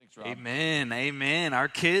Thanks, Rob. Amen, amen. Our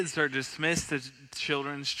kids are dismissed to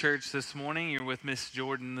Children's Church this morning. You're with Miss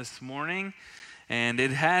Jordan this morning. And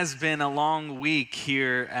it has been a long week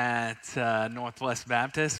here at Northwest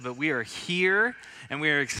Baptist, but we are here and we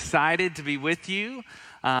are excited to be with you,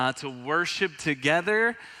 to worship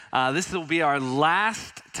together. This will be our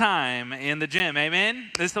last time in the gym,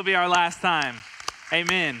 amen? This will be our last time,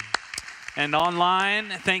 amen. And online,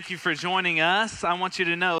 thank you for joining us. I want you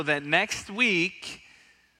to know that next week,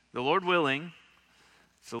 the Lord willing,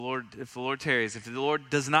 if the Lord tarries, if the Lord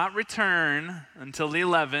does not return until the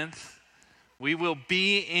 11th, we will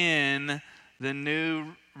be in the new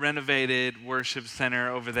renovated worship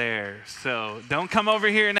center over there. So don't come over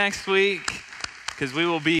here next week because we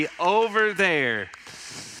will be over there.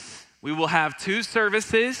 We will have two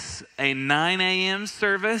services, a 9 a.m.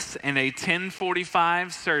 service and a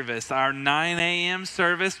 10:45 service. Our 9 a.m.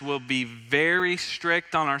 service will be very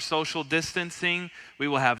strict on our social distancing. We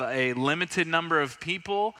will have a limited number of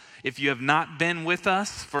people. If you have not been with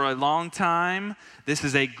us for a long time, this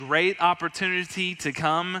is a great opportunity to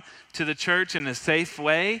come to the church in a safe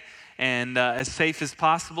way and as safe as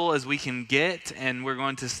possible as we can get. And we're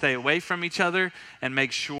going to stay away from each other and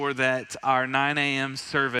make sure that our 9 a.m.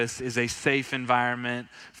 service is a safe environment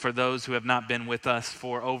for those who have not been with us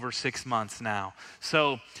for over 6 months now.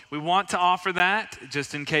 So we want to offer that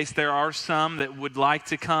just in case there are some that would like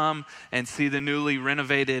to come and see the newly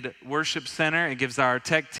renovated worship center. It gives our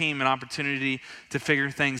tech team an opportunity to figure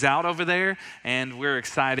things out over there, and we're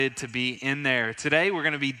excited to be in there. Today we're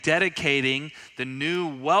going to be dedicating the new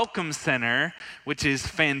welcome center, which is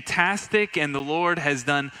fantastic, and the Lord has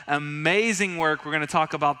done amazing work. We're going to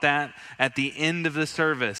talk about that at the end of the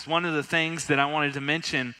service. One of the things that I wanted to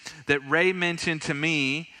mention that Ray mentioned to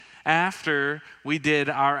me after we did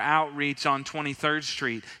our outreach on 23rd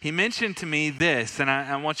Street, he mentioned to me this, and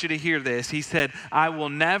I want you to hear this. He said, "I will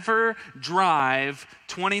never drive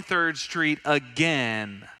 23rd Street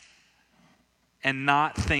again and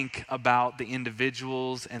not think about the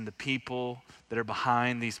individuals and the people that are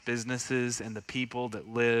behind these businesses and the people that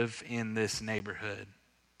live in this neighborhood."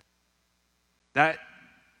 That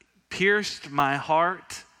pierced my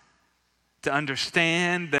heart to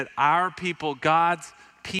understand that our people, God's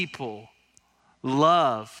people,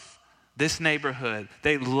 love this neighborhood.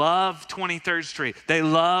 They love 23rd Street. They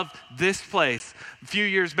love this place. A few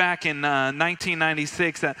years back in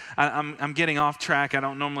 1996, I'm getting off track. I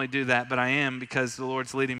don't normally do that, but I am because the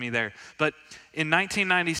Lord's leading me there. But in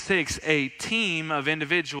 1996, a team of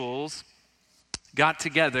individuals got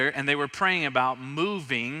together and they were praying about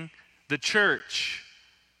moving the church,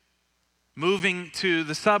 moving to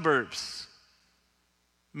the suburbs,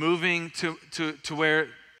 moving to where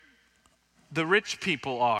the rich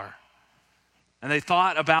people are. And they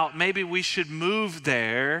thought about maybe we should move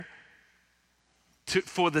there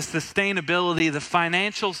for the sustainability, the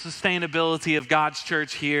financial sustainability of God's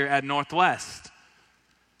church here at Northwest.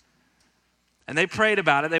 And they prayed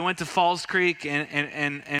about it. They went to Falls Creek,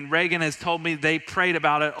 and Reagan has told me they prayed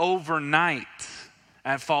about it overnight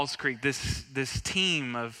at Falls Creek, this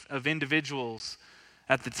team of individuals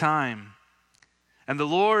at the time. And the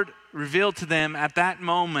Lord revealed to them at that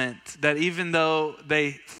moment that even though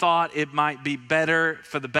they thought it might be better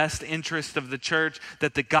for the best interest of the church,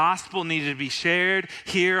 that the gospel needed to be shared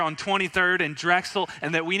here on 23rd and Drexel,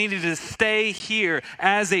 and that we needed to stay here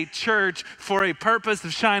as a church for a purpose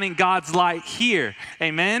of shining God's light here.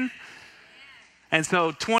 Amen? And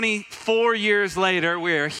so 24 years later,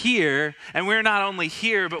 we're here, and we're not only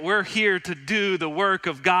here, but we're here to do the work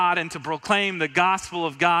of God and to proclaim the gospel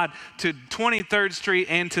of God to 23rd Street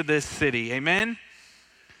and to this city. Amen?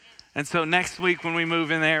 And so next week when we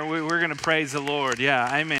move in there, we're going to praise the Lord.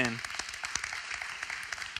 Yeah, amen.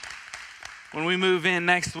 When we move in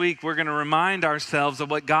next week, we're going to remind ourselves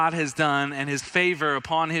of what God has done and his favor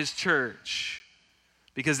upon his church.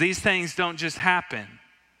 Because these things don't just happen.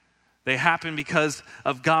 They happen because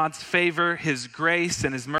of God's favor, his grace,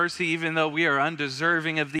 and his mercy. Even though we are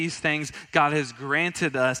undeserving of these things, God has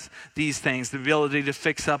granted us these things, the ability to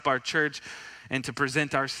fix up our church and to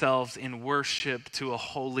present ourselves in worship to a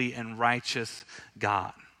holy and righteous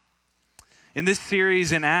God. In this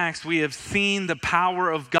series in Acts, we have seen the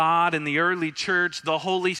power of God in the early church, the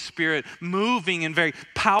Holy Spirit moving in very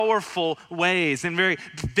powerful ways, in very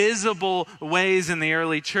visible ways in the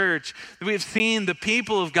early church. We have seen the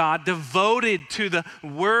people of God devoted to the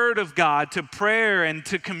Word of God, to prayer and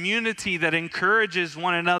to community that encourages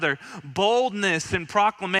one another, boldness and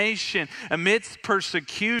proclamation amidst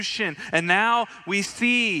persecution. And now we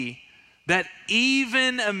see that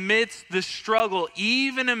even amidst the struggle,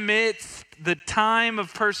 even amidst the time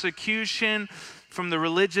of persecution, from the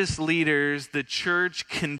religious leaders, the church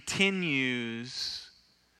continues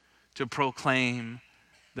to proclaim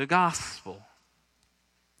the gospel.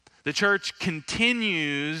 The church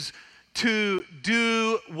continues to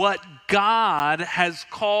do what God has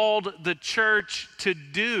called the church to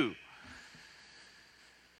do.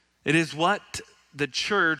 It is what the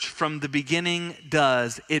church from the beginning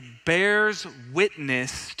does. It bears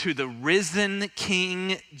witness to the risen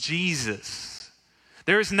King Jesus.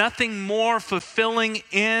 There is nothing more fulfilling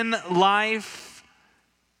in life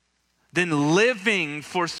than living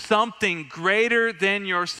for something greater than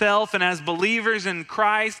yourself. And as believers in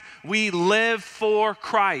Christ, we live for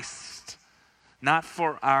Christ, not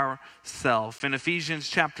for ourselves. In Ephesians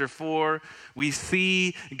chapter 4, we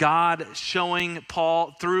see God showing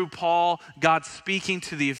through Paul, God speaking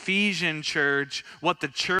to the Ephesian church what the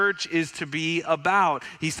church is to be about.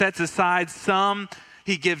 He sets aside some,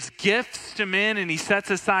 he gives gifts to men, and he sets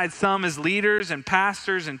aside some as leaders and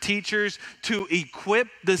pastors and teachers to equip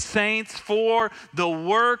the saints for the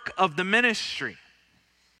work of the ministry.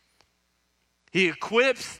 He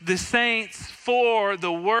equips the saints for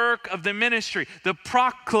the work of the ministry, the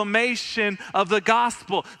proclamation of the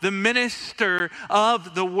gospel, the minister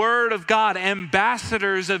of the word of God,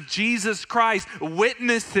 ambassadors of Jesus Christ,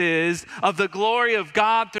 witnesses of the glory of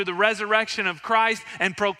God through the resurrection of Christ,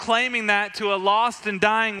 and proclaiming that to a lost and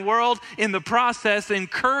dying world, in the process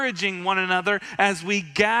encouraging one another as we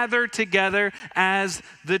gather together as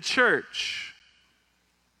the church.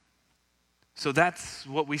 So that's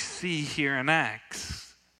what we see here in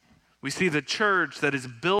Acts. We see the church that is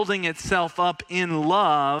building itself up in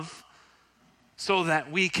love so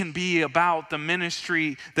that we can be about the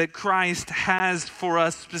ministry that Christ has for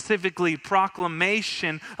us, specifically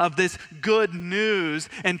proclamation of this good news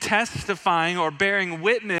and testifying or bearing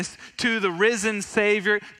witness to the risen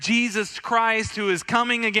Savior, Jesus Christ, who is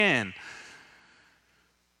coming again.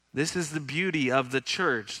 This is the beauty of the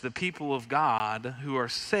church, the people of God who are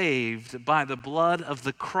saved by the blood of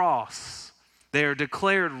the cross. They are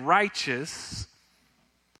declared righteous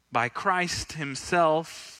by Christ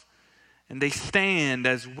himself, and they stand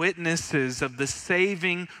as witnesses of the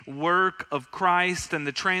saving work of Christ and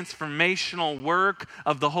the transformational work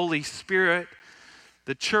of the Holy Spirit.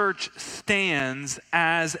 The church stands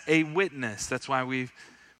as a witness. That's why we've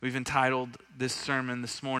entitled this sermon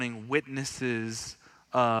this morning, Witnesses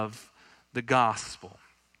of the Gospel.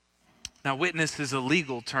 Now, witness is a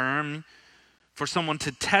legal term for someone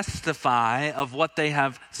to testify of what they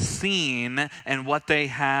have seen and what they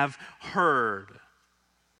have heard.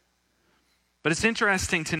 But it's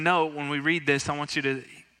interesting to note when we read this, I want you to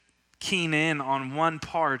keen in on one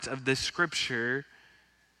part of this scripture.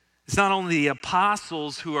 It's not only the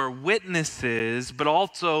apostles who are witnesses, but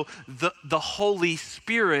also the Holy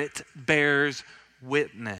Spirit bears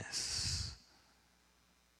witness.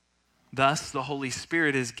 Thus, the Holy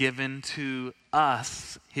Spirit is given to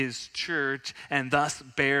us, his church, and thus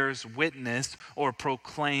bears witness or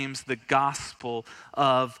proclaims the gospel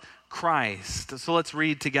of Christ. So let's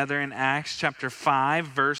read together in Acts chapter 5,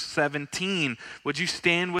 verse 17. Would you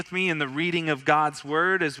stand with me in the reading of God's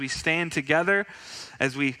word as we stand together,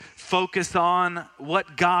 as we focus on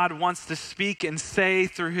what God wants to speak and say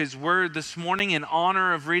through his word this morning in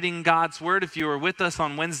honor of reading God's word? If you were with us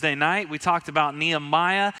on Wednesday night, we talked about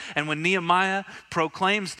Nehemiah, and when Nehemiah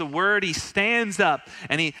proclaims the word, he stands up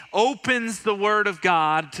and he opens the word of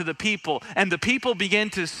God to the people, and the people begin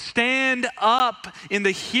to stand up in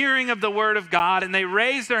the hearing of the word of God, and they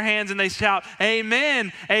raise their hands and they shout,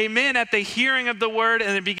 "Amen, amen," at the hearing of the word,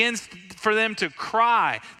 and it begins for them to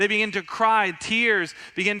cry. They begin to cry. Tears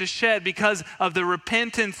begin to shed because of the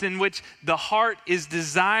repentance in which the heart is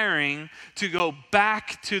desiring to go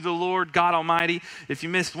back to the Lord God Almighty. If you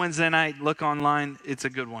missed Wednesday night, look online. It's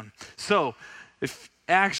a good one. So, if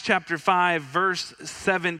Acts chapter 5, verse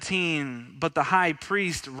 17, but the high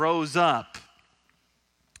priest rose up,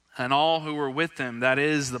 and all who were with him, that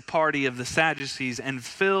is, the party of the Sadducees, and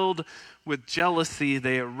filled with jealousy,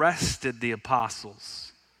 they arrested the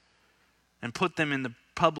apostles and put them in the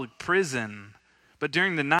public prison. But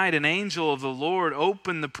during the night, an angel of the Lord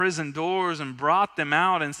opened the prison doors and brought them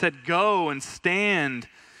out and said, "Go and stand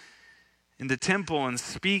in the temple and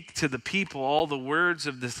speak to the people all the words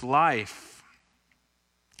of this life."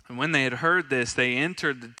 And when they had heard this, they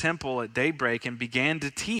entered the temple at daybreak and began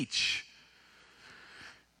to teach.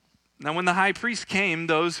 Now when the high priest came,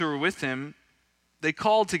 those who were with him, they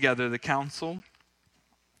called together the council,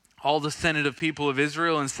 all the senate of people of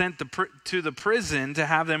Israel, and sent to the prison to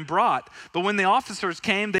have them brought. But when the officers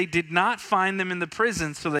came, they did not find them in the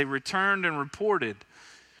prison, so they returned and reported,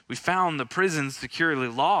 We found the prison securely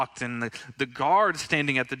locked and the guards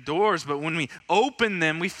standing at the doors, but when we opened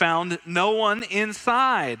them, we found no one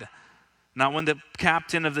inside. Now when the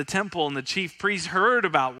captain of the temple and the chief priest heard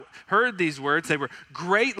these words, they were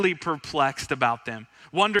greatly perplexed about them,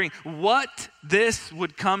 wondering what this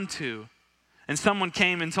would come to. And someone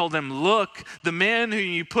came and told them, "Look, the men who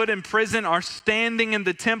you put in prison are standing in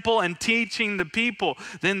the temple and teaching the people."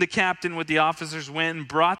 Then the captain with the officers went and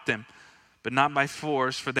brought them, but not by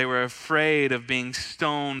force, for they were afraid of being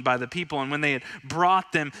stoned by the people. And when they had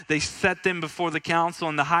brought them, they set them before the council,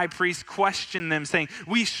 and the high priest questioned them, saying,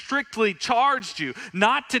 "We strictly charged you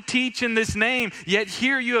not to teach in this name, yet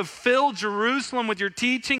here you have filled Jerusalem with your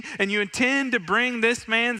teaching, and you intend to bring this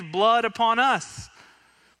man's blood upon us."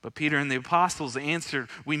 But Peter and the apostles answered,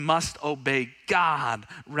 "We must obey God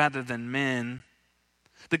rather than men.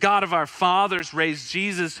 The God of our fathers raised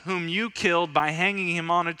Jesus, whom you killed by hanging him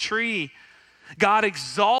on a tree. God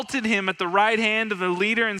exalted him at the right hand of the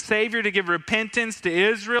leader and Savior to give repentance to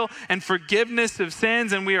Israel and forgiveness of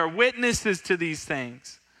sins, and we are witnesses to these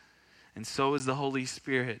things. And so is the Holy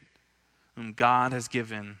Spirit, whom God has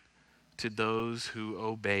given to those who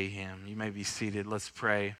obey him." You may be seated. Let's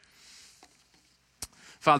pray.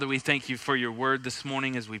 Father, we thank you for your word this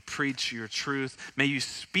morning as we preach your truth. May you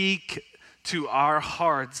speak to our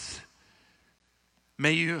hearts.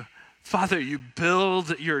 May you, Father, you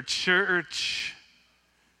build your church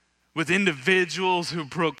with individuals who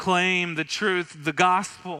proclaim the truth, the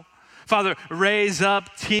gospel. Father, raise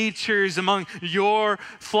up teachers among your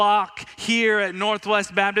flock here at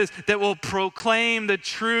Northwest Baptist that will proclaim the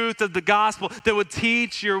truth of the gospel, that will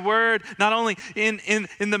teach your word, not only in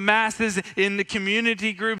the masses, in the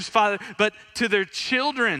community groups, Father, but to their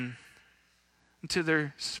children, to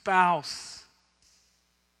their spouse,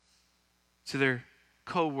 to their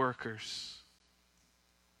co-workers.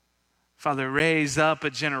 Father, raise up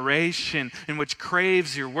a generation in which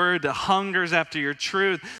craves your word, that hungers after your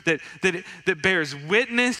truth, that bears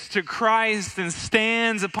witness to Christ and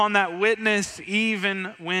stands upon that witness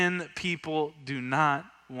even when people do not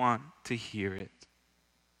want to hear it.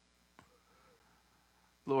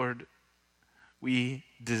 Lord, we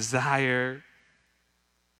desire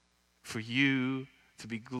for you to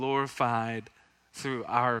be glorified through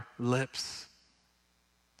our lips,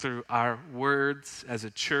 through our words as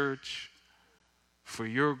a church, for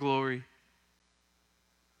your glory.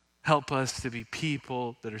 Help us to be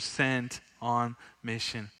people that are sent on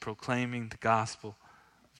mission, proclaiming the gospel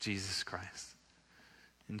of Jesus Christ.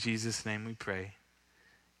 In Jesus' name we pray.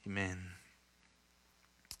 Amen.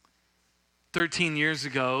 13 years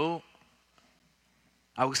ago,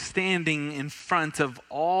 I was standing in front of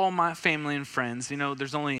all my family and friends. You know,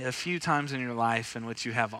 there's only a few times in your life in which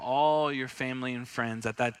you have all your family and friends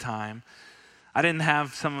at that time. I didn't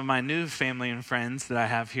have some of my new family and friends that I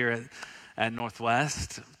have here at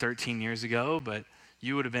Northwest 13 years ago, but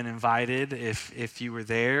you would have been invited if you were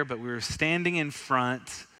there. But we were standing in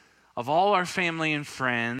front of all our family and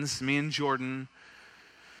friends, me and Jordan's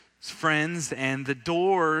friends, and the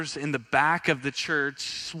doors in the back of the church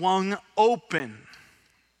swung open.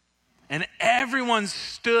 And everyone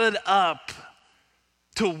stood up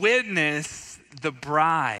to witness the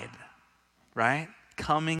bride, right?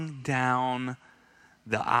 Coming down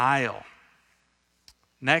the aisle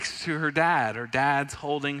next to her dad. Her dad's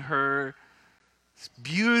holding her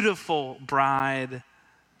beautiful bride.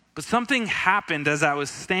 But something happened as I was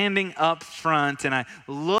standing up front and I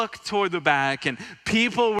looked toward the back and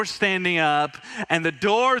people were standing up and the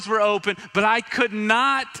doors were open, but I could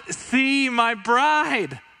not see my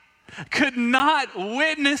bride. Could not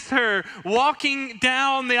witness her walking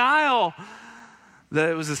down the aisle.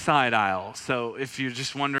 It was a side aisle. So if you're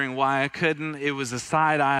just wondering why I couldn't, it was a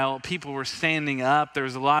side aisle. People were standing up. There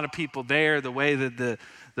was a lot of people there. The way that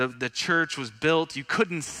the church was built, you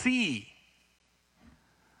couldn't see.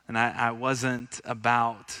 And I wasn't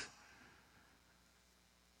about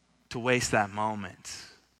to waste that moment.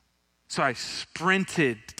 So I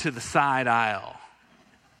sprinted to the side aisle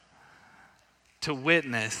to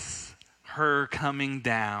witness her coming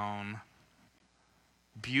down,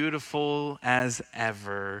 beautiful as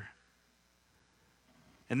ever.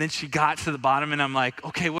 And then she got to the bottom and I'm like,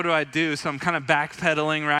 okay, what do I do? So I'm kind of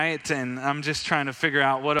backpedaling, right? And I'm just trying to figure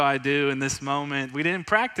out what do I do in this moment. We didn't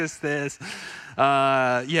practice this.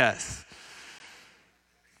 Yes.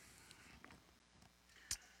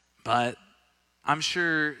 But I'm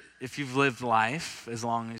sure if you've lived life as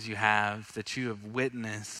long as you have, that you have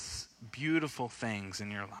witnessed beautiful things in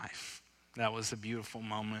your life. That was a beautiful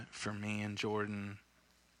moment for me and Jordan.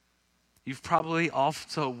 You've probably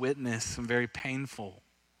also witnessed some very painful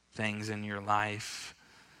things in your life.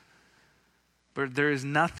 But there is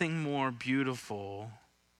nothing more beautiful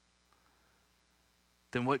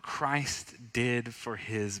than what Christ did for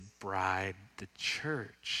his bride, the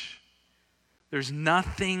church. There's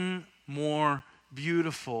nothing more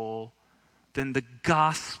beautiful than the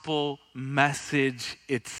gospel message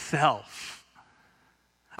itself.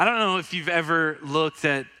 I don't know if you've ever looked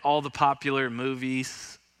at all the popular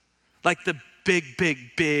movies, like the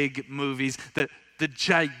big movies, the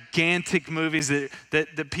gigantic movies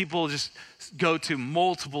that people just go to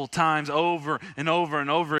multiple times over and over and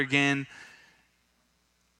over again.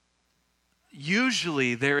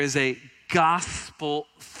 Usually there is a gospel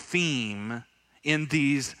theme in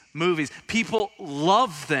these movies. People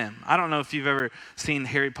love them. I don't know if you've ever seen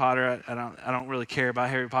Harry Potter. I don't really care about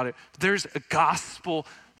Harry Potter. There's a gospel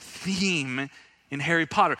theme in Harry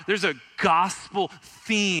Potter. There's a gospel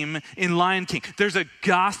theme in Lion King. There's a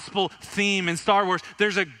gospel theme in Star Wars.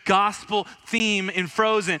 There's a gospel theme in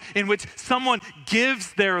Frozen, in which someone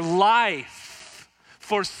gives their life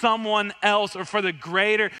for someone else or for the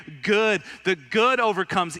greater good. The good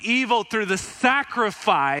overcomes evil through the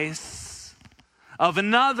sacrifice of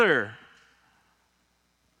another.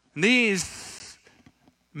 These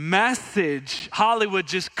message, Hollywood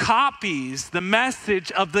just copies the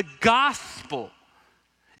message of the gospel.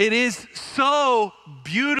 It is so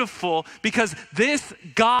beautiful because this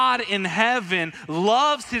God in heaven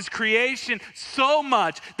loves his creation so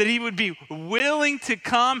much that he would be willing to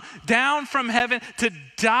come down from heaven to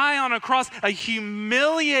die on a cross, a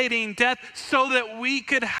humiliating death, so that we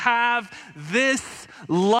could have this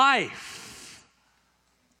life,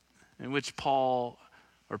 in which Paul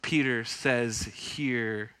or Peter says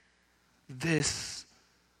here,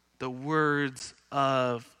 the words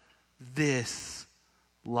of this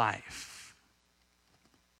life.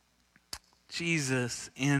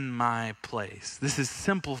 Jesus in my place. This is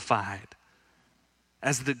simplified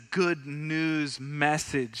as the good news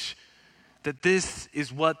message that this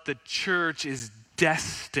is what the church is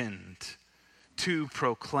destined to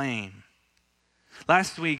proclaim.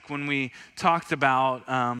 Last week when we talked about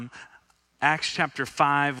Acts chapter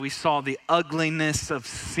 5, we saw the ugliness of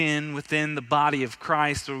sin within the body of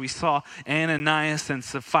Christ, where we saw Ananias and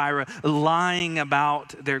Sapphira lying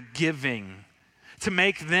about their giving to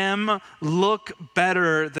make them look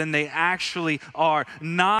better than they actually are,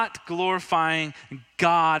 not glorifying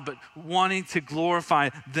God, but wanting to glorify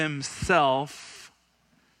themselves.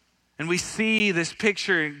 And we see this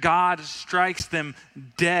picture, God strikes them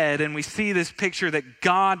dead. And we see this picture that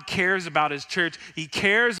God cares about his church. He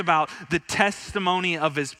cares about the testimony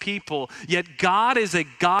of his people. Yet God is a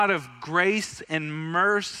God of grace and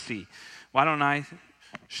mercy. Why don't I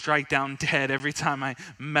strike down dead every time I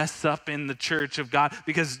mess up in the church of God?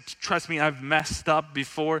 Because trust me, I've messed up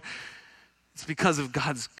before. It's because of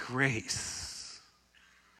God's grace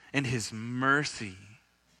and his mercy.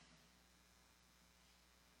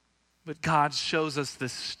 But God shows us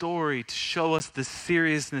this story to show us the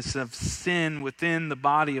seriousness of sin within the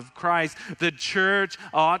body of Christ. The church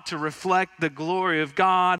ought to reflect the glory of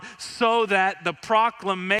God so that the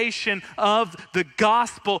proclamation of the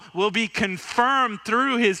gospel will be confirmed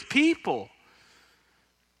through his people.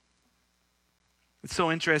 It's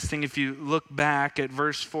so interesting if you look back at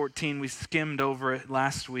verse 14. We skimmed over it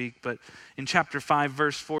last week, but in chapter 5,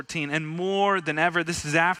 verse 14, and more than ever, this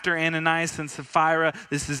is after Ananias and Sapphira.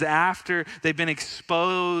 This is after they've been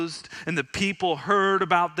exposed and the people heard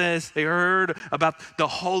about this. They heard about the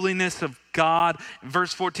holiness of God.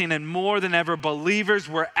 Verse 14, and more than ever, believers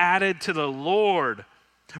were added to the Lord.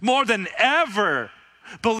 More than ever,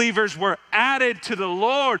 believers were added to the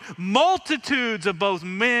Lord. Multitudes of both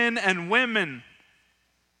men and women.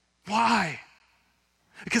 Why?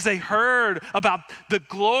 Because they heard about the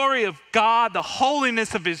glory of God, the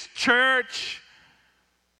holiness of his church.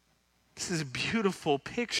 This is a beautiful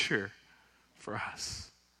picture for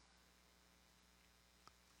us.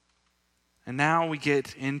 And now we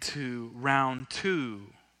get into round 2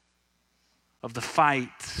 of the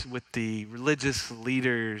fight with the religious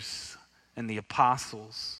leaders and the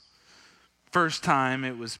apostles. First time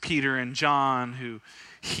it was Peter and John who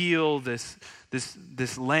healed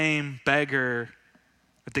this lame beggar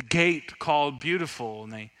at the gate called Beautiful.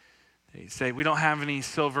 And they say, we don't have any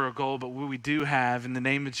silver or gold, but what we do have, in the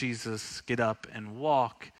name of Jesus, get up and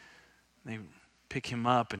walk. And they pick him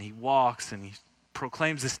up and he walks and he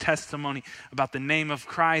proclaims this testimony about the name of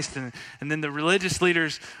Christ. And then the religious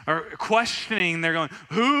leaders are questioning. They're going,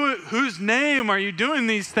 whose name are you doing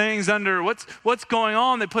these things under? What's going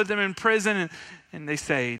on? They put them in prison and they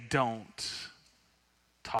say, don't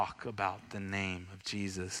talk about the name of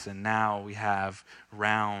Jesus. And now we have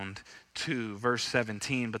round 2, verse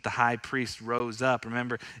 17. But the high priest rose up.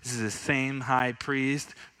 Remember, this is the same high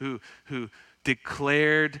priest who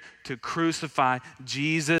declared to crucify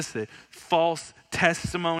Jesus, the false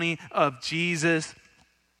testimony of Jesus.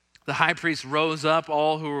 The high priest rose up,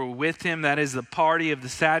 all who were with him, that is the party of the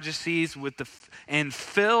Sadducees, and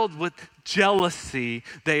filled with jealousy,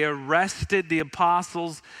 they arrested the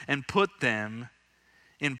apostles and put them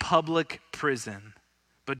in public prison.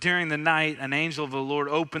 But during the night, an angel of the Lord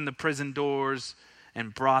opened the prison doors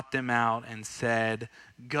and brought them out and said,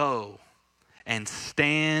 "Go and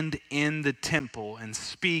stand in the temple and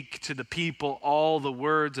speak to the people all the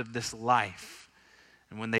words of this life."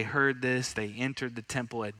 And when they heard this, they entered the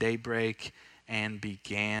temple at daybreak and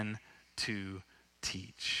began to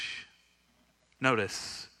teach.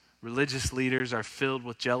 Notice, religious leaders are filled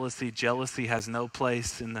with jealousy. Jealousy has no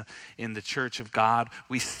place in the church of God.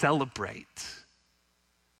 We celebrate.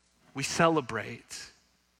 We celebrate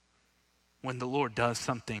when the Lord does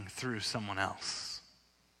something through someone else.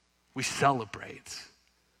 We celebrate.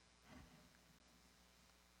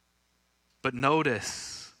 But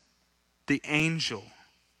notice the angel.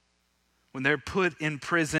 When they're put in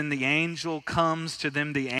prison, the angel comes to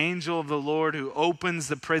them, the angel of the Lord who opens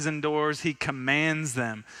the prison doors. He commands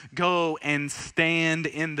them, "Go and stand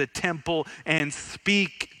in the temple and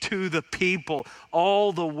speak to the people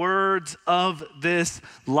all the words of this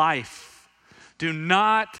life." Do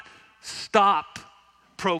not stop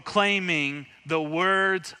proclaiming the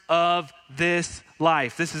words of this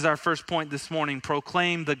life. This is our first point this morning.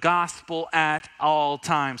 Proclaim the gospel at all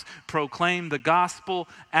times. Proclaim the gospel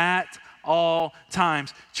at all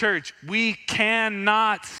times. Church, we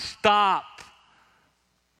cannot stop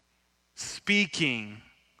speaking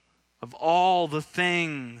of all the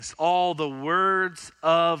things, all the words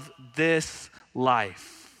of this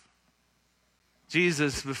life.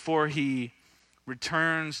 Jesus, before he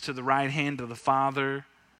returns to the right hand of the Father,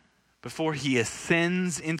 before he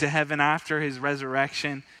ascends into heaven after his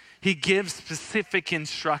resurrection, he gives specific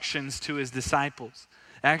instructions to his disciples.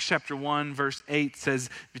 Acts chapter 1 verse 8 says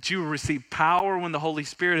that you will receive power when the Holy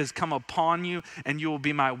Spirit has come upon you, and you will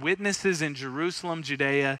be my witnesses in Jerusalem,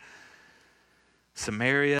 Judea,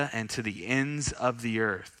 Samaria, and to the ends of the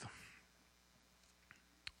earth.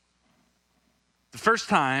 The first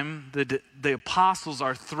time the apostles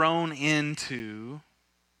are thrown into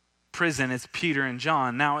prison, it's Peter and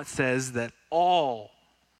John. Now it says that all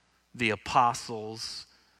the apostles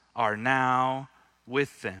are now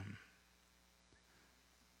with them.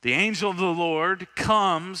 The angel of the Lord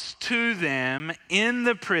comes to them in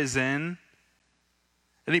the prison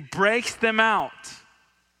and he breaks them out.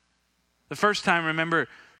 The first time, remember,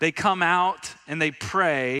 they come out and they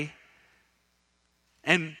pray,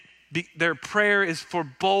 and their prayer is for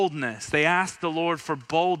boldness. They ask the Lord for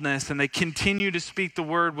boldness and they continue to speak the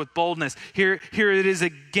word with boldness. Here it is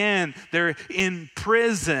again. They're in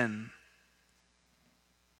prison.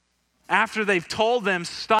 After they've told them,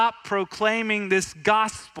 stop proclaiming this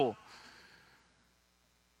gospel.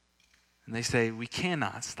 And they say, we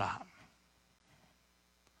cannot stop.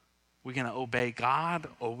 We're going to obey God,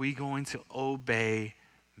 or are we going to obey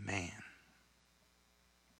man?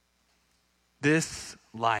 This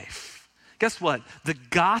life. Guess what? The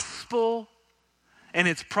gospel and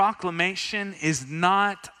its proclamation is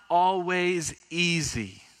not always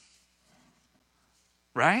easy.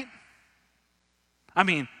 Right? I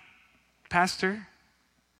mean, Pastor,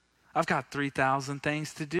 I've got 3,000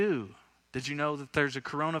 things to do. Did you know that there's a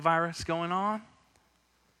coronavirus going on?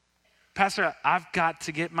 Pastor, I've got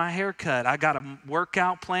to get my hair cut. I got a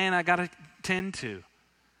workout plan I got to tend to.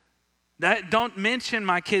 Don't mention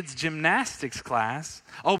my kids' gymnastics class.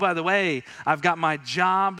 Oh, by the way, I've got my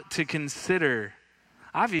job to consider.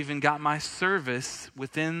 I've even got my service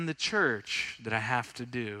within the church that I have to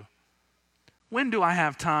do. When do I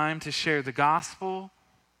have time to share the gospel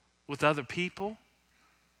with other people?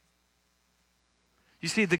 You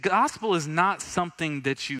see, the gospel is not something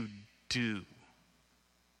that you do.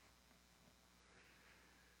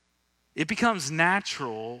 It becomes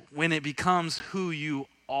natural when it becomes who you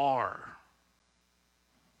are.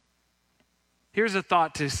 Here's a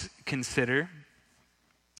thought to consider.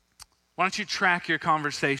 Why don't you track your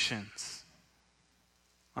conversations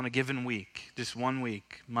on a given week, just 1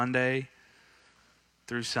 week, Monday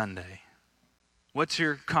through Sunday? What's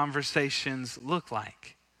your conversations look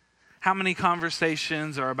like? How many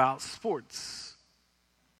conversations are about sports?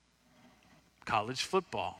 College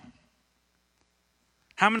football.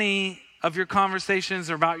 How many of your conversations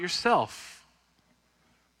are about yourself?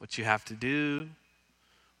 What you have to do,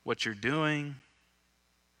 what you're doing.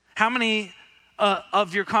 How many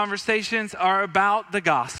of your conversations are about the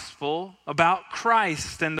gospel, about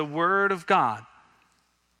Christ and the Word of God?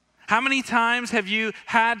 How many times have you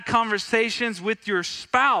had conversations with your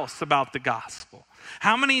spouse about the gospel?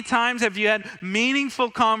 How many times have you had meaningful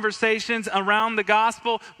conversations around the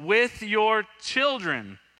gospel with your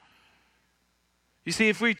children? You see,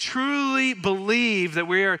 if we truly believe that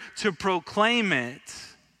we are to proclaim it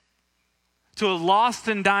to a lost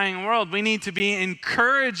and dying world, we need to be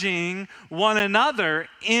encouraging one another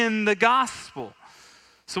in the gospel.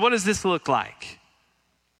 So what does this look like?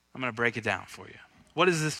 I'm going to break it down for you. What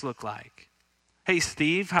does this look like? Hey,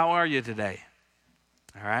 Steve, how are you today?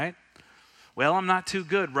 All right. Well, I'm not too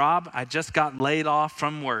good, Rob. I just got laid off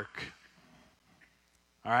from work.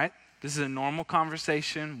 All right. This is a normal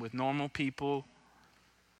conversation with normal people.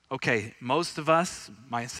 Okay, most of us,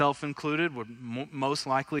 myself included, would most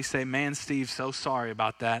likely say, man, Steve, so sorry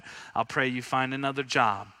about that. I'll pray you find another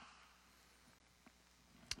job.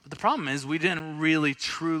 But the problem is we didn't really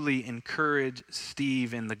truly encourage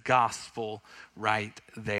Steve in the gospel right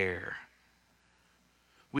there.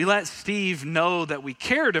 We let Steve know that we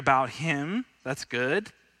cared about him. That's good.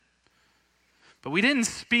 But we didn't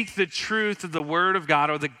speak the truth of the Word of God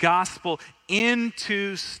or the gospel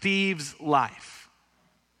into Steve's life.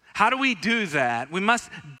 How do we do that? We must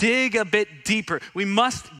dig a bit deeper. We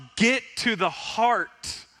must get to the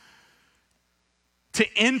heart. To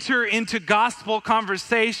enter into gospel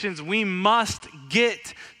conversations, we must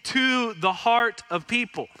get to the heart of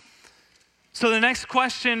people. So the next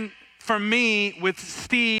question for me with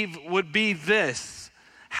Steve would be this: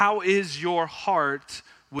 how is your heart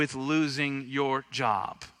with losing your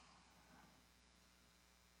job?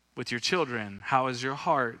 With your children, how is your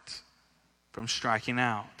heart from striking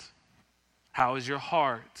out? How is your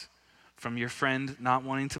heart from your friend not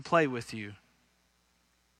wanting to play with you?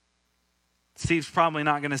 Steve's probably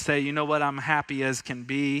not going to say, you know what, I'm happy as can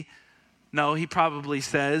be. No, he probably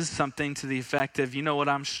says something to the effect of, you know what,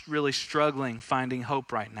 I'm really struggling finding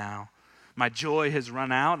hope right now. My joy has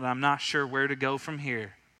run out and I'm not sure where to go from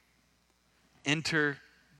here. Enter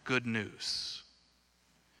good news.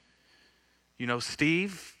 You know,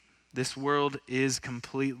 Steve, this world is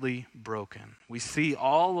completely broken. We see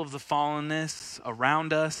all of the fallenness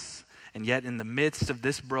around us. And yet in the midst of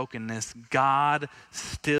this brokenness, God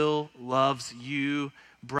still loves you,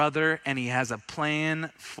 brother, and he has a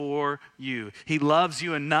plan for you. He loves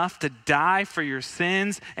you enough to die for your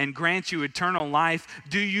sins and grant you eternal life.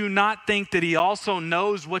 Do you not think that he also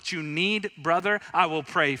knows what you need, brother? I will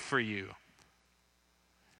pray for you.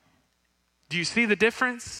 Do you see the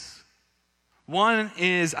difference? One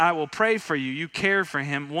is, I will pray for you. You care for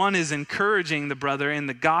him. One is encouraging the brother in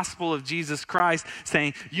the gospel of Jesus Christ,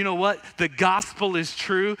 saying, you know what? The gospel is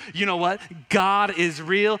true. You know what? God is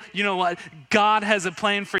real. You know what? God has a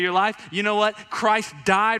plan for your life. You know what? Christ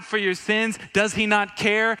died for your sins. Does he not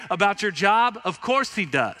care about your job? Of course he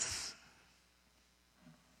does.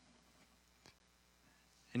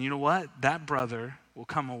 And you know what? That brother will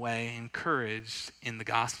come away encouraged in the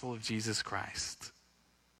gospel of Jesus Christ.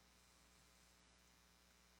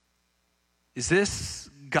 Is this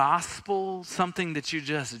gospel something that you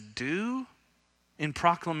just do in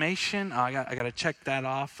proclamation? Oh, I got to check that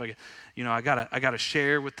off. I got to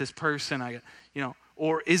share with this person.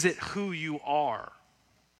 Or is it who you are?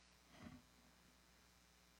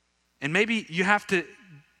 And maybe you have to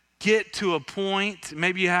get to a point.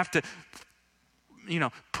 Maybe you have to,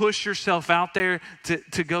 push yourself out there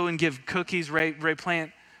to go and give cookies. Ray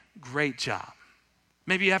Plant, great job.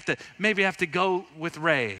 Maybe you have to go with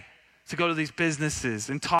Ray to go to these businesses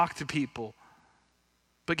and talk to people.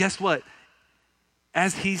 But guess what?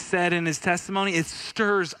 As he said in his testimony, it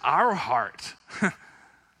stirs our heart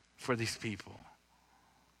for these people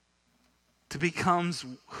to become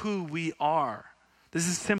who we are. This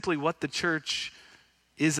is simply what the church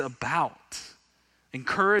is about.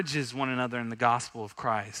 Encourages one another in the gospel of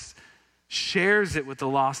Christ. Shares it with the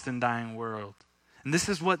lost and dying world. And this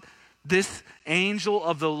is what this angel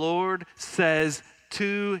of the Lord says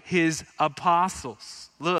to his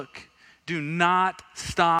apostles. Look, do not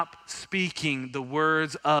stop speaking the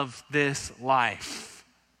words of this life.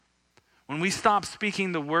 When we stop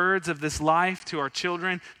speaking the words of this life to our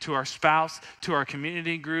children, to our spouse, to our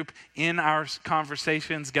community group, in our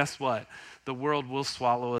conversations, guess what? The world will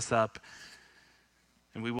swallow us up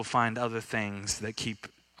and we will find other things that keep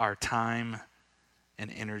our time and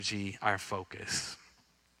energy, our focus.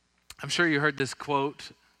 I'm sure you heard this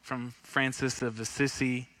quote from Francis of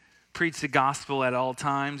Assisi: preach the gospel at all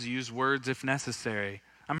times, use words if necessary.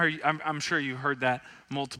 I'm sure you heard that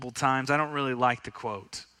multiple times. I don't really like the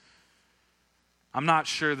quote. I'm not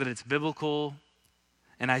sure that it's biblical,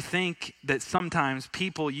 And I think that sometimes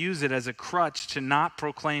people use it as a crutch to not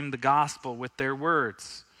proclaim the gospel with their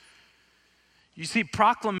words. You see,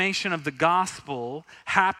 proclamation of the gospel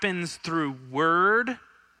happens through word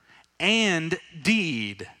and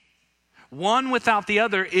deed. One without the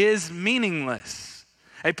other is meaningless.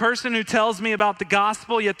 A person who tells me about the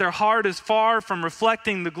gospel, yet their heart is far from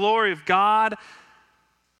reflecting the glory of God,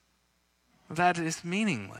 that is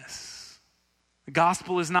meaningless. The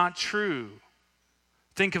gospel is not true.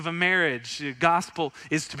 Think of a marriage. The gospel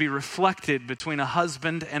is to be reflected between a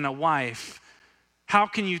husband and a wife. How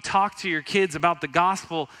can you talk to your kids about the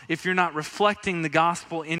gospel if you're not reflecting the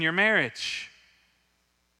gospel in your marriage?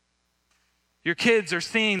 Your kids are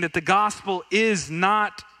seeing that the gospel is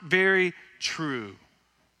not very true.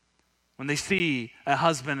 When they see a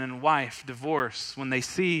husband and wife divorce, when they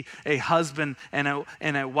see a husband and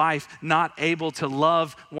a wife not able to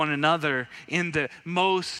love one another in the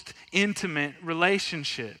most intimate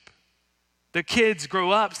relationship, the kids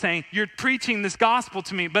grow up saying, "You're preaching this gospel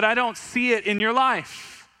to me, but I don't see it in your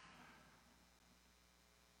life."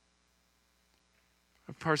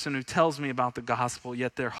 A person who tells me about the gospel,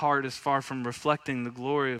 yet their heart is far from reflecting the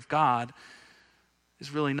glory of God, is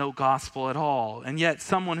really no gospel at all. And yet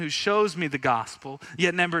someone who shows me the gospel,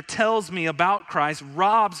 yet never tells me about Christ,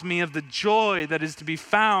 robs me of the joy that is to be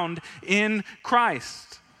found in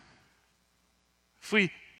Christ. If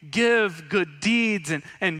we give good deeds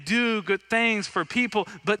and do good things for people,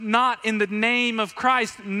 but not in the name of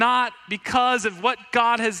Christ, not because of what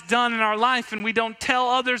God has done in our life, and we don't tell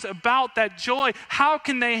others about that joy, how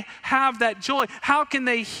can they have that joy? How can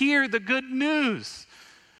they hear the good news?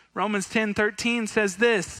 Romans 10:13 says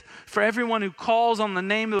this, "For everyone who calls on the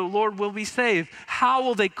name of the Lord will be saved." How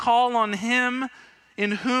will they call on him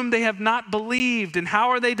in whom they have not believed? And how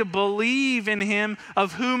are they to believe in him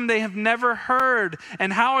of whom they have never heard?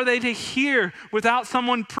 And how are they to hear without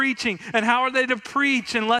someone preaching? And how are they to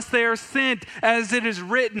preach unless they are sent? As it is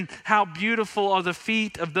written, "How beautiful are the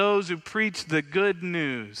feet of those who preach the good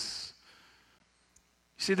news."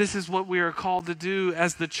 See, this is what we are called to do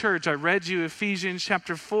as the church. I read you Ephesians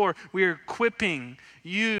chapter 4. We are equipping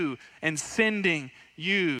you and sending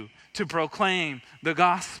you to proclaim the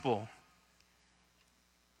gospel.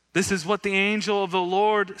 This is what the angel of the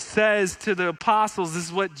Lord says to the apostles. This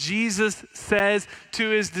is what Jesus says to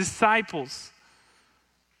his disciples.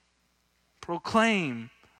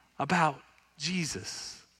 Proclaim about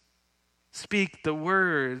Jesus. Speak the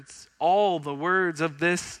words, all the words of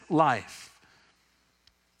this life.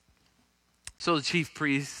 So the chief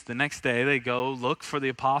priests, the next day, they go look for the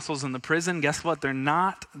apostles in the prison. Guess what? They're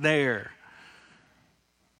not there.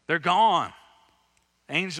 They're gone.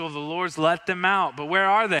 Angel of the Lord's let them out. But where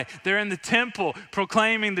are they? They're in the temple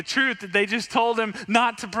proclaiming the truth that they just told him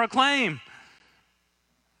not to proclaim.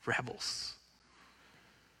 Rebels.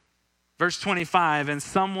 Verse 25, "And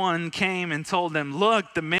someone came and told them,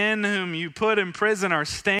 'Look, the men whom you put in prison are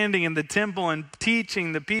standing in the temple and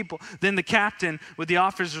teaching the people.' Then the captain with the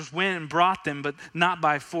officers went and brought them, but not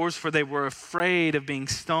by force, for they were afraid of being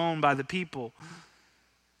stoned by the people.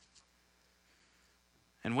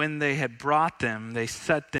 And when they had brought them, they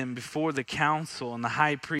set them before the council, and the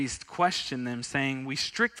high priest questioned them, saying, 'We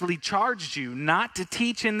strictly charged you not to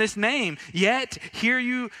teach in this name, yet here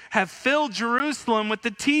you have filled Jerusalem with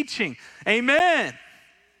the teaching.' Amen.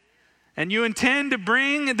 And you intend to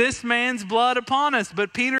bring this man's blood upon us."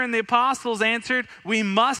 But Peter and the apostles answered, "We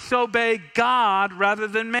must obey God rather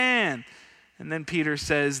than man." And then Peter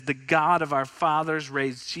says, "The God of our fathers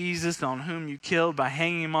raised Jesus, on whom you killed by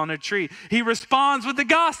hanging him on a tree." He responds with the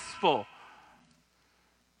gospel.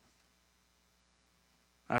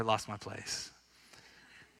 I lost my place.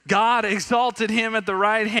 "God exalted him at the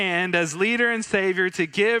right hand as leader and savior to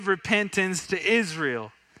give repentance to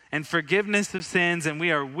Israel and forgiveness of sins. And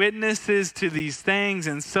we are witnesses to these things,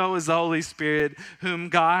 and so is the Holy Spirit, whom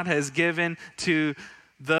God has given to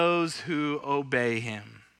those who obey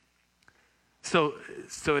him." So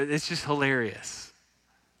it's just hilarious.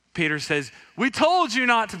 Peter says, "We told you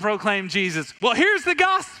not to proclaim Jesus." Well, here's the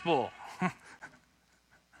gospel.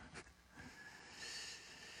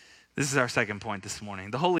 This is our second point this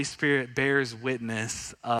morning. The Holy Spirit bears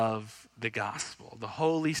witness of the gospel. The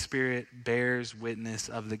Holy Spirit bears witness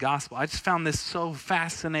of the gospel. I just found this so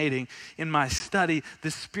fascinating in my study.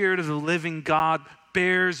 The Spirit of the living God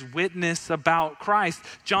bears witness about Christ.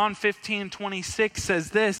 John 15:26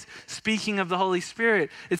 says this, speaking of the Holy Spirit.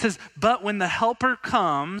 It says, "But when the Helper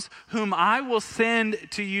comes, whom I will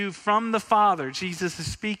send to you from the Father," Jesus is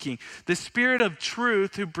speaking, "the Spirit of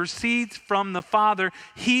truth who proceeds from the Father,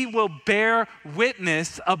 he will bear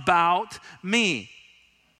witness about me."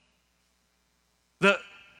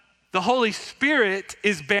 The Holy Spirit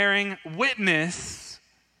is bearing witness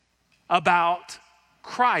about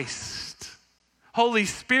Christ. Holy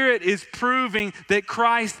Spirit is proving that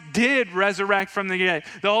Christ did resurrect from the dead.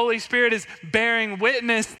 The Holy Spirit is bearing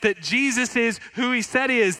witness that Jesus is who he said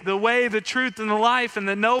he is, the way, the truth, and the life, and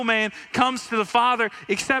that no man comes to the Father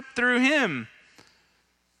except through him.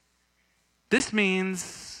 This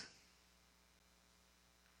means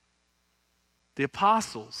the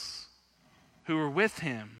apostles who were with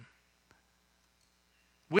him,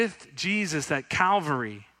 with Jesus at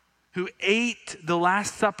Calvary, who ate the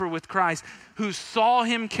Last Supper with Christ, who saw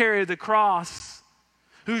him carry the cross,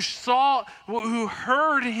 who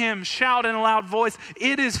heard him shout in a loud voice,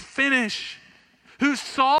 "It is finished," who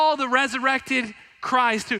saw the resurrected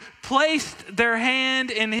Christ, who placed their hand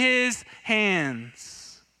in his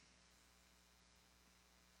hands.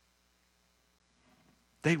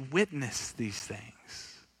 They witnessed these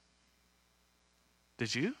things.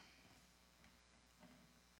 Did you?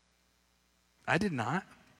 I did not.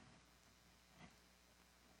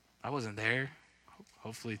 I wasn't there.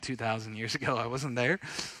 Hopefully 2,000 years ago, I wasn't there.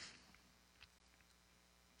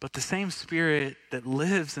 But the same Spirit that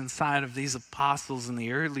lives inside of these apostles in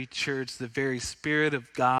the early church, the very Spirit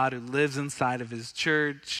of God who lives inside of his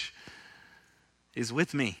church, is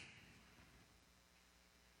with me.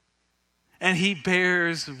 And he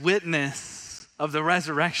bears witness of the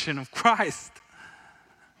resurrection of Christ.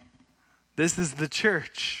 This is the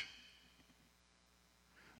church.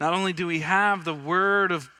 Not only do we have the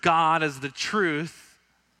Word of God as the truth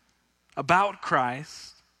about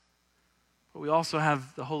Christ, but we also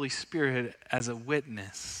have the Holy Spirit as a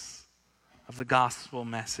witness of the gospel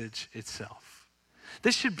message itself.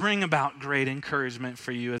 This should bring about great encouragement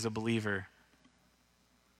for you as a believer.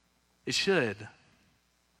 It should. It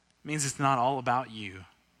means it's not all about you.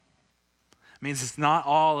 It means it's not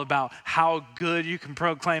all about how good you can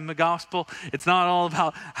proclaim the gospel. It's not all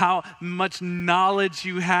about how much knowledge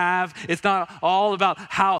you have. It's not all about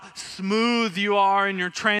how smooth you are in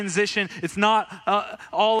your transition. It's not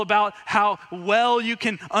all about how well you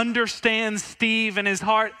can understand Steve and his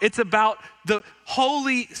heart. It's about the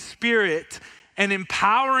Holy Spirit and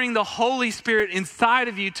empowering the Holy Spirit inside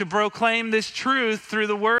of you to proclaim this truth through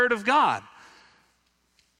the Word of God.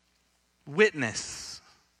 Witness.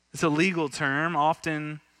 It's a legal term,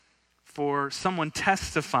 often for someone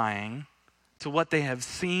testifying to what they have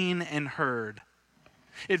seen and heard.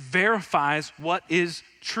 It verifies what is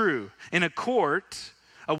true. In a court,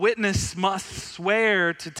 a witness must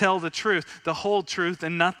swear to tell the truth, the whole truth,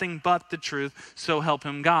 and nothing but the truth, so help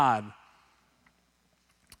him God.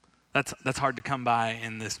 That's hard to come by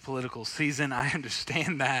in this political season. I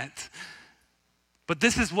understand that. But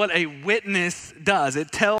this is what a witness does.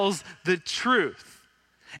 It tells the truth.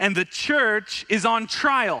 And the church is on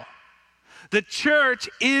trial. The church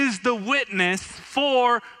is the witness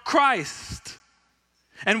for Christ.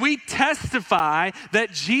 And we testify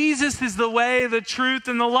that Jesus is the way, the truth,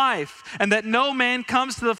 and the life, and that no man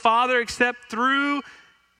comes to the Father except through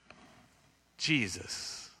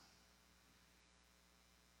Jesus.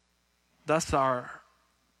 Thus, our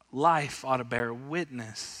life ought to bear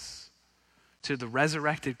witness to the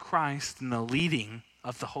resurrected Christ and the leading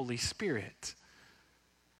of the Holy Spirit.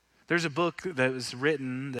 There's a book that was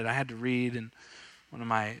written that I had to read in one of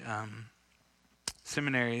my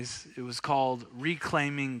seminaries. It was called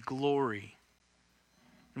Reclaiming Glory,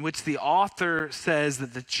 in which the author says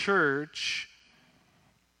that the church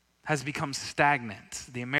has become stagnant.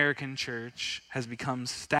 The American church has become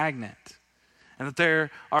stagnant. And that there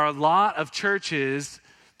are a lot of churches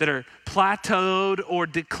that are plateaued or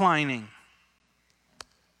declining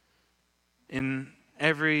in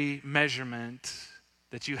every measurement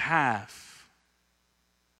that you have.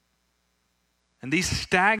 And these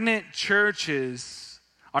stagnant churches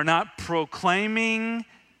are not proclaiming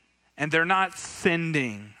and they're not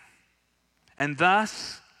sending. And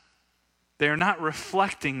thus, they're not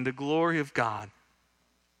reflecting the glory of God.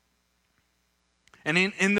 And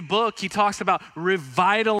in the book, he talks about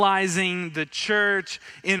revitalizing the church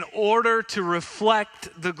in order to reflect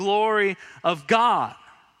the glory of God.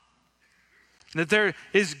 That there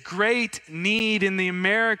is great need in the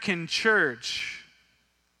American church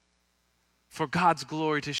for God's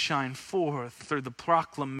glory to shine forth through the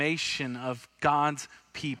proclamation of God's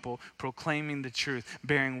people, proclaiming the truth,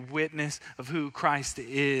 bearing witness of who Christ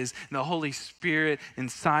is, and the Holy Spirit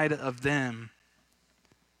inside of them.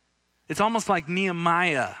 It's almost like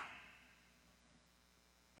Nehemiah,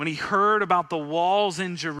 when he heard about the walls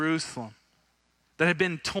in Jerusalem that had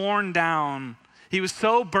been torn down. He was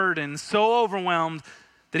so burdened, so overwhelmed,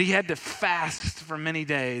 that he had to fast for many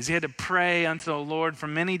days. He had to pray unto the Lord for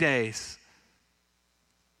many days.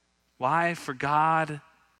 Why? For God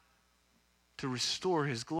to restore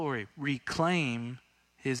his glory, reclaim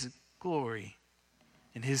his glory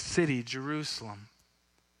in his city, Jerusalem.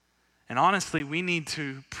 And honestly, we need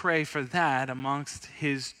to pray for that amongst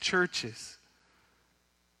his churches.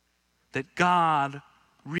 That God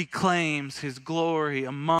reclaims his glory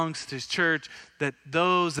amongst his church, that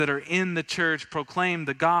those that are in the church proclaim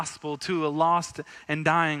the gospel to a lost and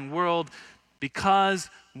dying world, because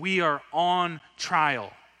we are on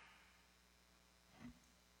trial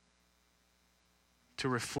to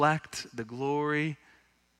reflect the glory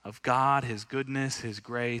of God, his goodness, his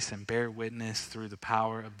grace, and bear witness through the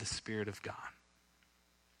power of the Spirit of God.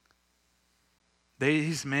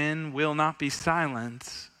 These men will not be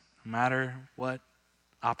silent, no matter what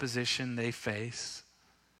opposition they face.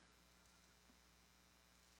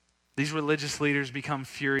 These religious leaders become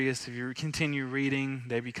furious. If you continue reading,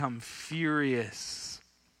 they become furious.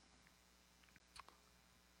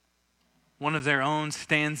 One of their own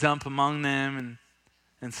stands up among them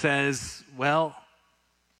and says, well,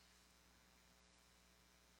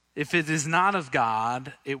 if it is not of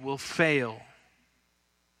God, it will fail.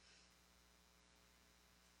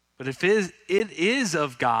 But if it is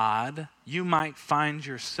of God, you might find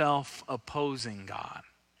yourself opposing God.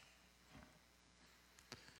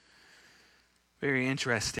 Very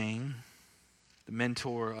interesting. The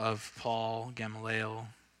mentor of Paul, Gamaliel,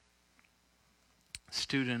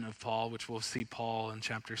 student of Paul, which we'll see Paul in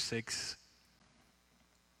chapter 6,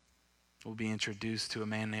 will be introduced to a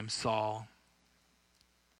man named Saul.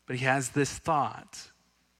 But he has this thought.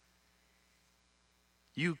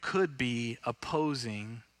 You could be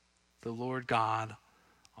opposing the Lord God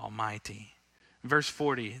Almighty. In verse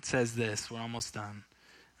 40, it says this. We're almost done.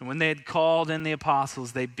 And when they had called in the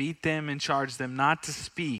apostles, they beat them and charged them not to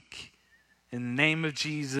speak in the name of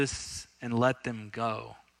Jesus and let them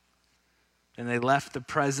go. And they left the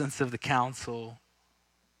presence of the council,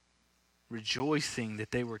 rejoicing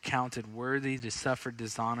that they were counted worthy to suffer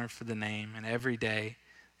dishonor for the name. And every day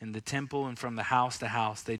in the temple and from the house to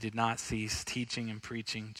house, they did not cease teaching and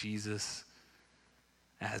preaching Jesus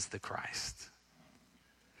as the Christ.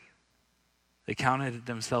 They counted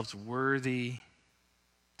themselves worthy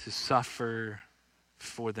to suffer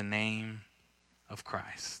for the name of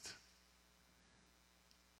Christ.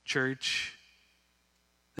 Church,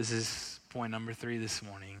 this is point number 3 this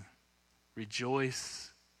morning. Rejoice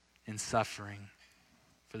in suffering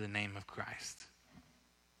for the name of Christ.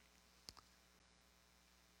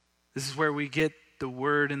 This is where we get the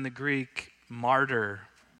word in the Greek, martyr.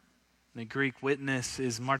 The Greek witness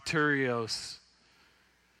is martyrios.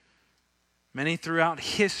 Many throughout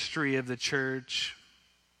history of the church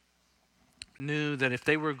knew that if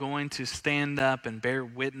they were going to stand up and bear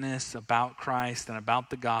witness about Christ and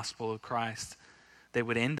about the gospel of Christ, they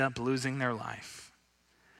would end up losing their life.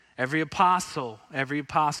 Every apostle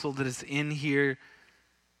that is in here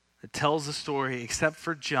that tells the story, except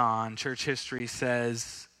for John, church history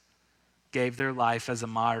says, gave their life as a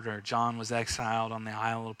martyr. John was exiled on the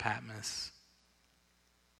Isle of Patmos.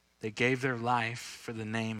 They gave their life for the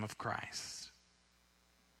name of Christ.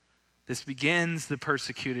 This begins the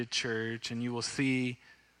persecuted church, and you will see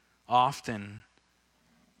often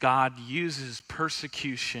God uses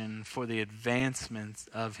persecution for the advancement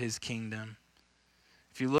of his kingdom.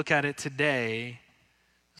 If you look at it today,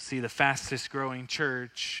 you'll see the fastest growing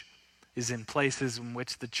church is in places in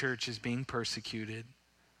which the church is being persecuted.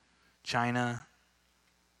 China,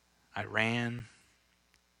 Iran.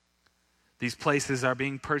 These places are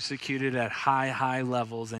being persecuted at high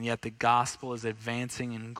levels, and yet the gospel is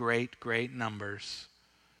advancing in great numbers.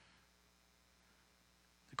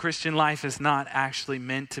 The Christian life is not actually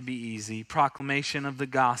meant to be easy. Proclamation of the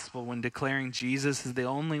gospel, when declaring Jesus is the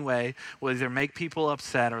only way, will either make people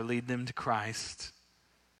upset or lead them to Christ.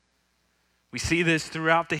 We see this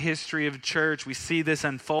throughout the history of the church. We see this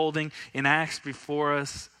unfolding in Acts before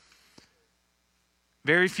us.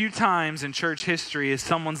 Very few times in church history is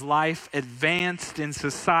someone's life advanced in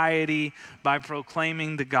society by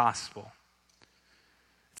proclaiming the gospel.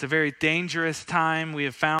 It's a very dangerous time. We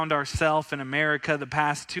have found ourselves in America the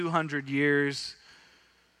past 200 years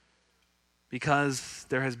because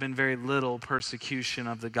there has been very little persecution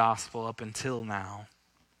of the gospel up until now.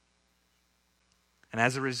 And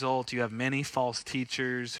as a result, you have many false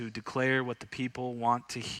teachers who declare what the people want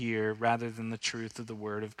to hear rather than the truth of the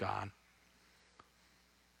Word of God,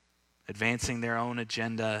 advancing their own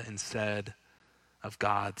agenda instead of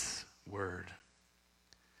God's word.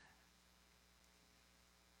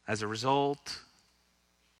 As a result,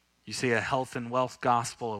 you see a health and wealth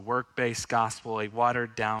gospel, a work-based gospel, a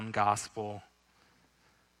watered-down gospel.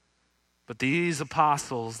 But these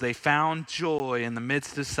apostles, they found joy in the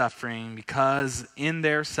midst of suffering because in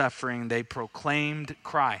their suffering they proclaimed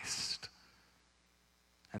Christ.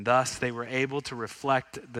 And thus they were able to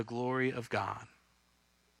reflect the glory of God.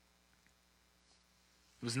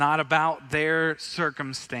 It was not about their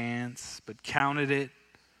circumstance, but counted it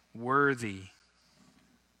worthy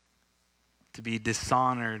to be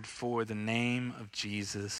dishonored for the name of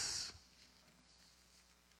Jesus,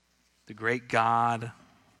 the great God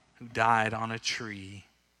who died on a tree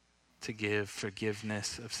to give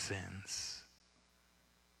forgiveness of sins.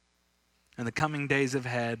 In the coming days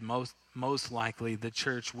ahead, most likely the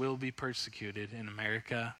church will be persecuted in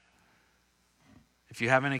America. If you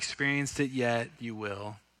haven't experienced it yet, you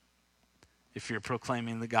will. If you're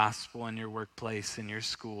proclaiming the gospel in your workplace, in your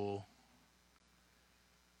school,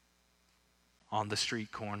 on the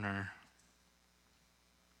street corner,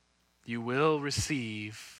 you will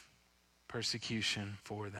receive persecution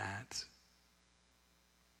for that.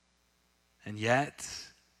 And yet,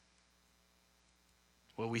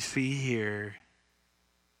 what we see here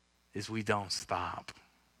is we don't stop.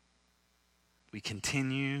 We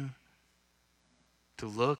continue to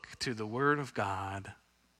look to the Word of God,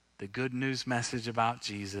 the good news message about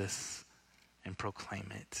Jesus, and proclaim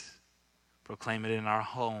it. Proclaim it in our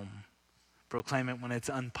home. Proclaim it when it's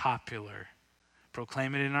unpopular.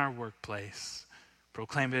 Proclaim it in our workplace.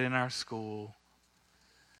 Proclaim it in our school.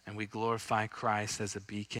 And we glorify Christ as a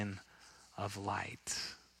beacon of light,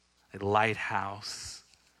 a lighthouse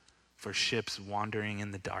for ships wandering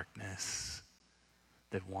in the darkness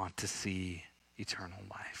that want to see eternal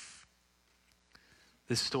life.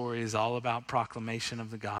 This story is all about proclamation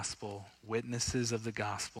of the gospel, witnesses of the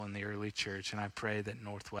gospel in the early church, and I pray that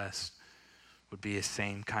Northwest would be the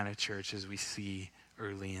same kind of church as we see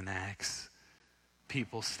early in Acts.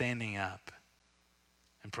 People standing up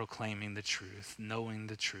and proclaiming the truth, knowing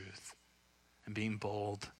the truth, and being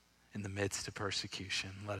bold in the midst of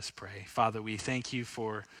persecution. Let us pray. Father, we thank you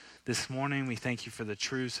for this morning. We thank you for the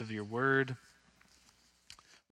truths of your word.